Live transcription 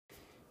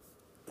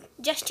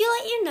Just to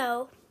let you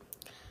know,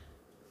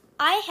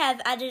 I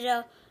have added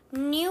a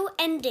new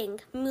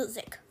ending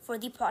music for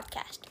the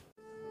podcast.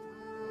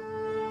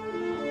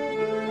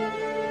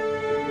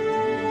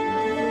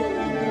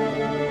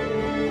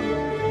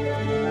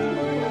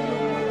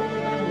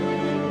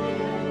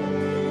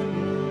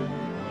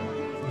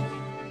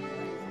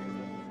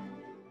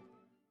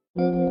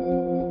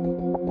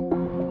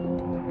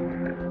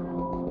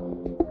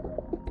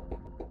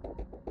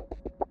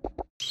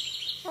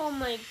 Oh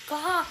my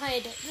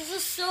god, this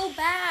is so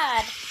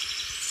bad.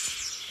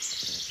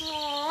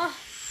 Aww.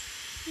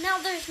 Now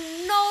there's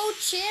no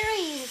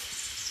cherries.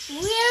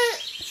 Where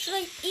should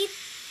I eat?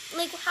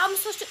 How am I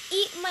supposed to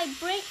eat my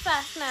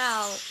breakfast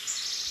now?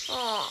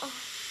 Oh,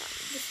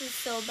 this is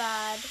so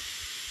bad.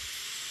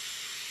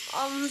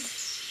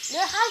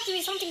 There has to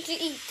be something to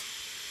eat.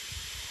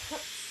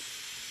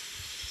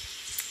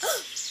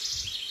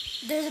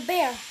 There's a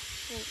bear.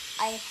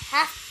 I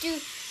have to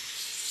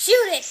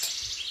shoot it.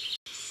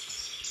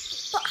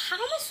 But how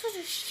am I supposed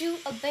to shoot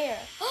a bear?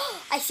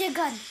 I see a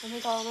gun. Oh my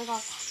god.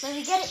 Let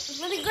me get it.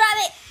 Let me grab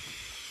it.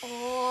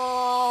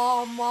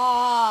 Oh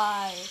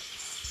my.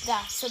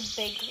 That's a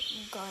big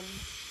gun.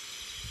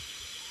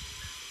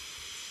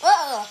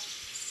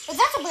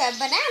 That's a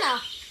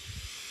banana.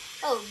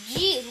 Oh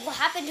geez, what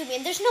happened to me?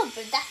 And that's not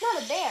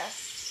a bear.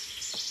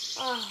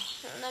 Oh,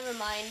 never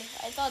mind.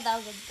 I thought that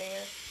was a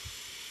bear.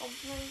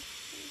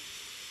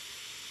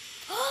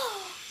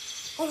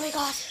 Oh my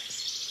god.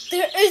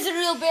 There is a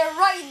real bear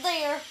right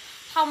there.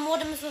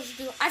 What am I supposed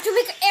to do? I have to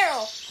make an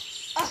arrow.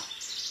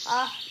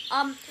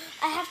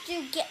 I have to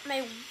get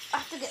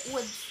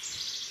wood.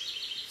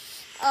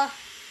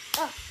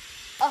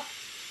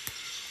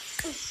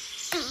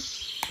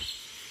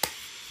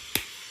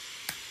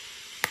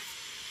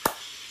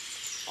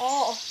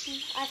 Oh,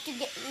 I have to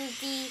get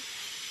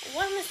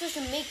what am I supposed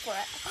to make for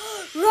it?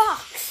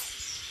 Rocks.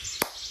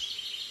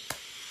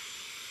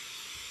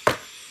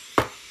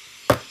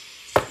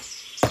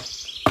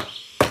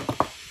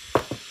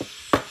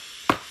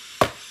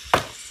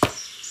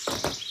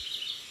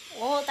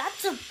 Oh,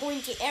 that's a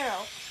pointy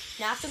arrow.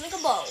 Now I have to make a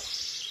bow.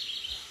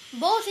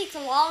 Bow takes a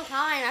long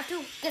time. I have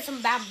to get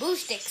some bamboo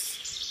sticks.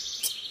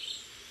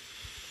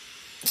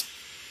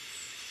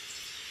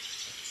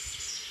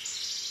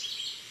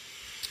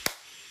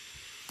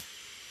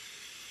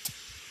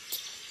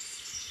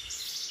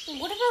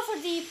 What about for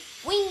the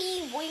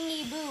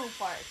wingy boo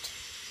part?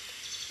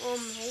 Oh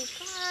my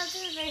god,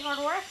 this is very hard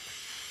work.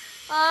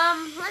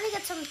 Let me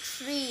get some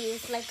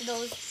trees, like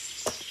those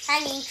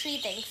hanging tree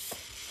things.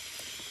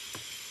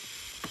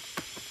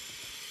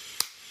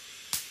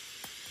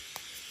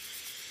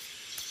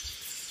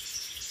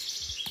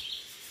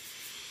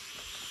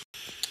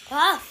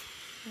 Ah,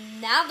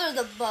 now there's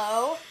a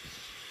bow.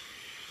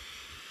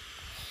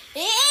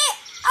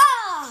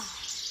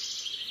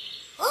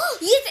 Oh,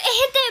 yes, it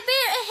hit the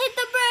bear. It hit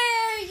the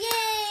bear.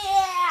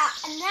 Yeah.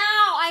 And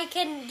now I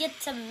can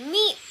get some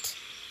meat.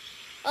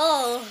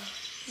 Oh,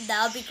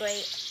 that would be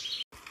great.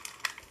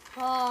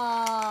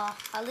 Oh,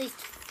 at least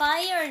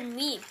fire and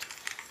meat.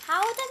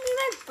 How would that be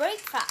my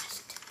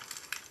breakfast?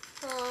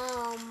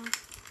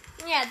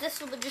 Yeah, this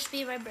will just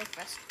be my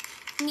breakfast.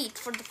 Meat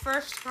for the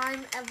first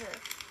time ever.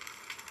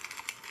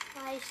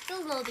 I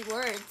still know the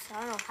words.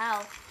 I don't know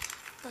how,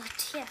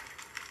 but yeah.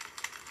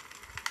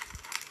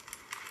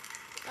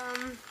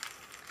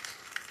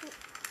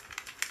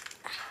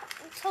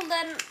 Until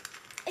then,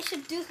 I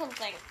should do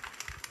something.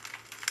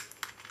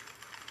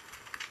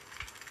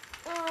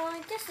 Oh,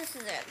 I guess this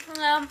is it.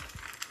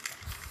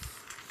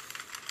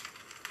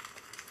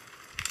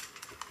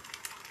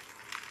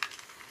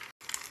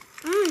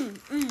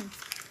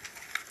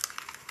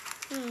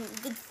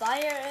 Good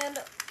fire and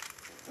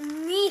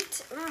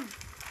meat.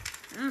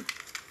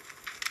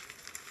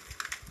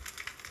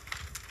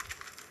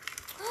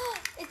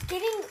 It's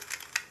getting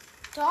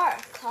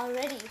dark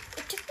already.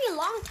 It took me a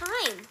long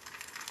time.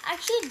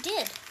 Actually, it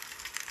did.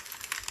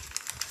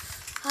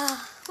 Huh?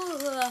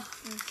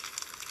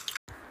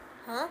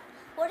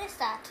 What is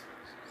that?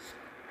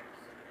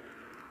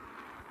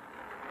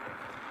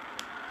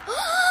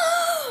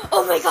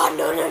 Oh my god,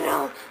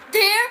 no.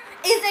 There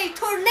is a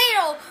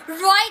tornado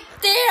right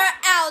there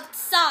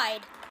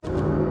outside.